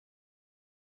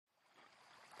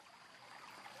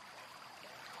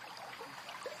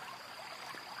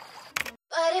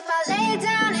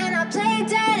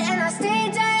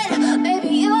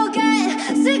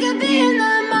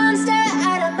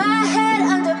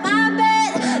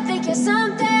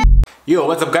Yo,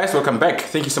 what's up guys? Welcome back.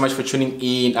 Thank you so much for tuning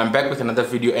in. I'm back with another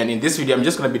video, and in this video I'm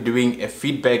just going to be doing a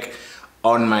feedback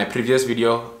on my previous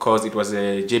video because it was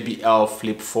a JBL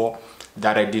Flip4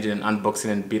 that I did an unboxing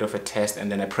and bit of a test,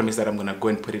 and then I promised that I'm going to go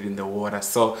and put it in the water.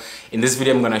 So in this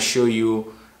video I'm going to show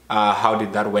you how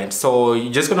did that went. So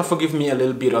you're just going to forgive me a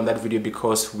little bit on that video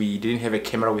because we didn't have a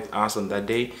camera with us on that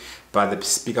day, but the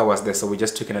speaker was there, so we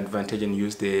just took an advantage and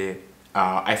used the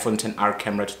iPhone XR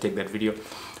camera to take that video.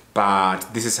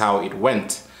 But this is how it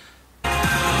went. Wait.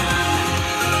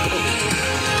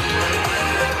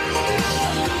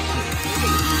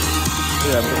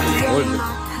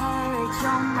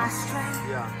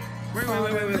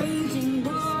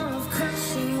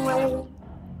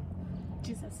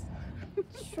 Jesus.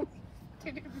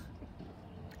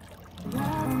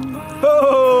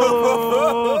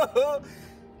 Oh!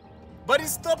 But it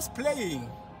stops playing.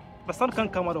 But sun can't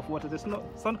come out of water. There's no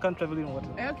sun can't travel in water.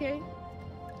 Okay.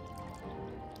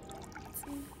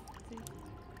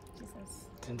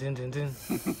 Din, din, din, din.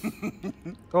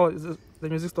 Oh, the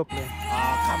music stopped playing.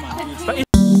 Come on.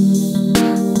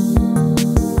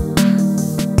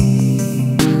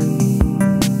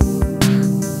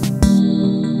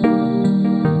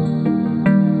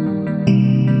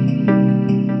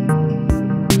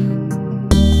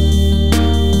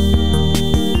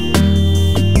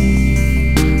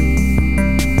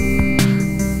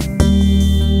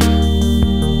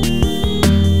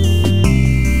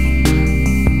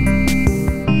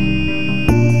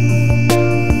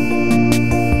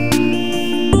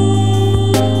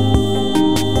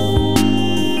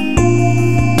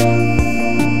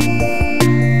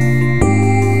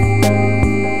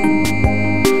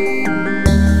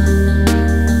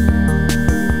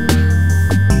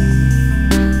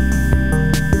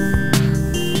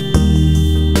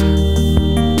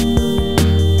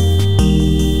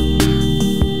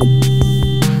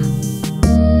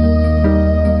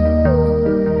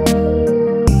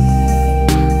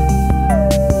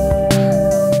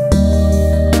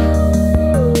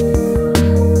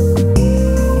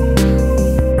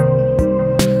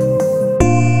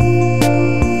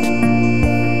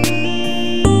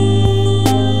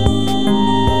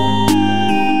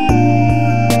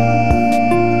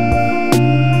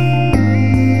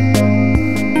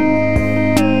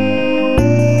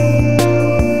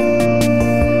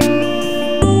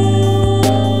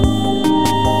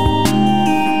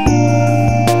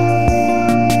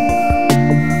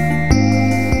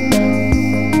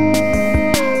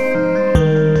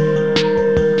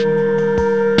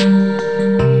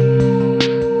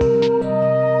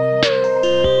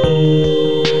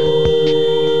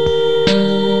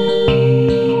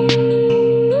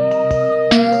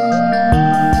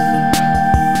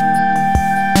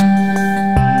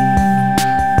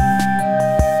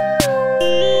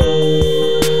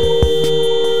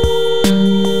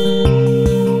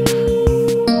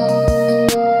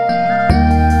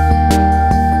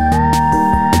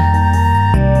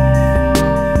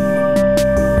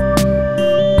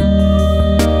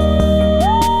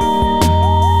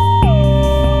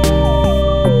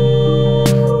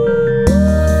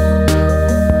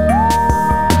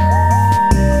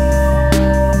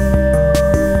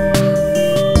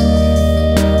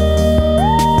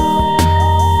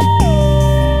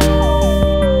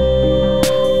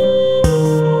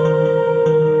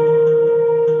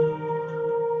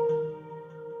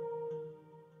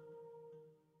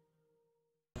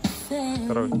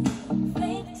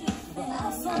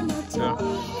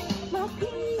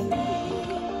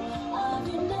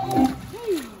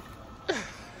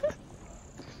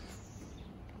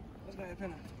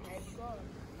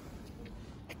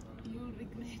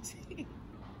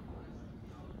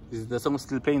 Is the song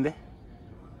still playing there?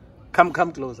 Come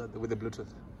closer with the Bluetooth.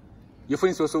 Your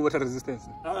phone is also water resistant.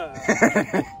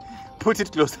 Put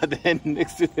it closer then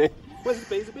next to there. Where's it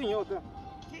playing? Is it playing here?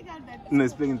 No,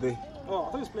 it's playing there. Oh,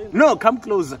 I thought it's playing. No, come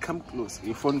closer, come closer.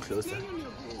 Your phone closer.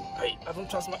 Hey, I don't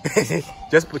trust my.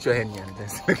 Just put your hand here.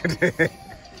 Just look at it.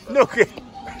 No, okay.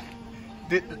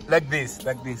 Like this.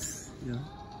 Yeah.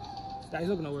 That is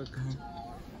not gonna work.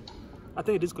 I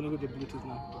think it is connected with the Bluetooth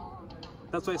now.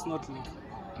 That's why it's not linked.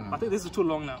 I think this is too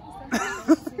long now.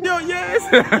 Yo, yes!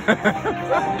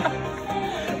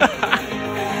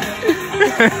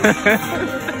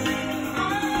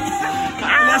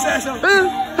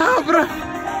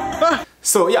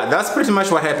 So yeah, that's pretty much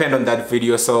what happened on that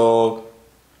video. So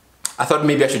I thought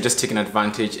maybe I should just take an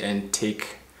advantage and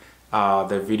take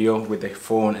the video with the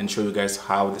phone and show you guys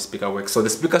how the speaker works. So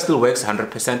the speaker still works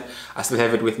 100%. I still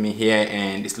have it with me here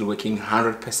and it's still working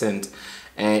 100%.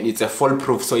 And it's a fall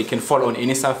proof, so it can fall on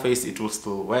any surface, it will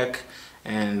still work.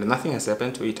 and nothing has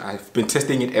happened to it. I've been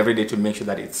testing it every day to make sure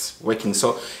that it's working.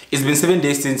 So it's been 7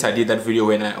 days since I did that video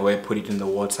where I put it in the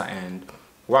water, and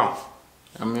wow,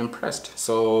 I'm impressed.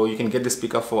 So you can get the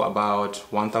speaker for about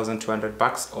 1,200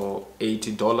 bucks or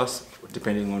 $80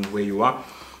 depending on where you are.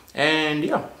 And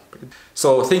yeah,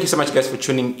 so thank you so much guys for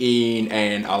tuning in,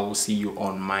 and I will see you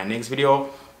on my next video.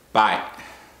 Bye.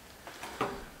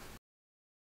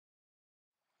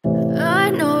 I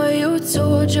know you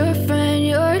told your friend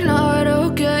you're not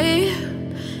okay,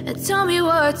 and tell me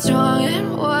what's wrong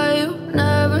and why you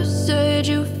never said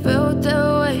you felt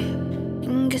that way.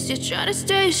 And guess you're trying to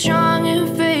stay strong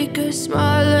and fake a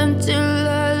smile until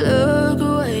I look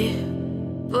away.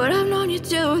 But I've known you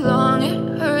too long,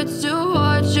 it hurts to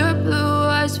watch your blue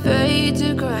eyes fade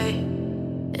to gray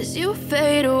as you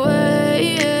fade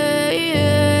away,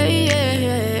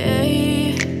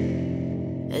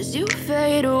 as you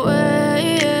fade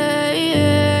away.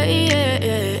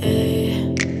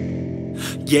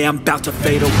 Yeah, I'm about to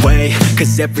fade away,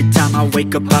 cause every time I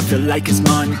wake up I feel like it's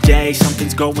Monday.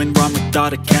 Something's going wrong with all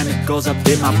the chemicals up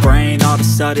in my brain. All of a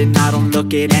sudden I don't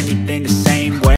look at anything the same way.